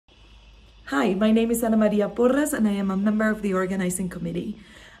Hi, my name is Maria Porras and I am a member of the organizing committee.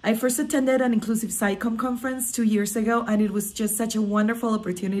 I first attended an inclusive SciComm conference 2 years ago, and it was just such a wonderful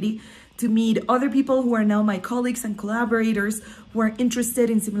opportunity to meet other people who are now my colleagues and collaborators who are interested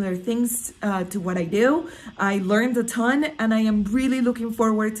in similar things to what I do. I learned a ton, and I am really looking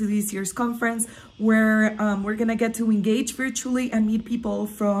forward to this year's conference where we're gonna get to engage virtually and meet people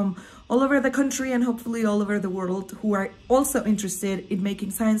from all over the country and hopefully all over the world who are also interested in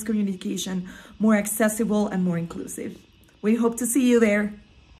making science communication more accessible and more inclusive. We hope to see you there.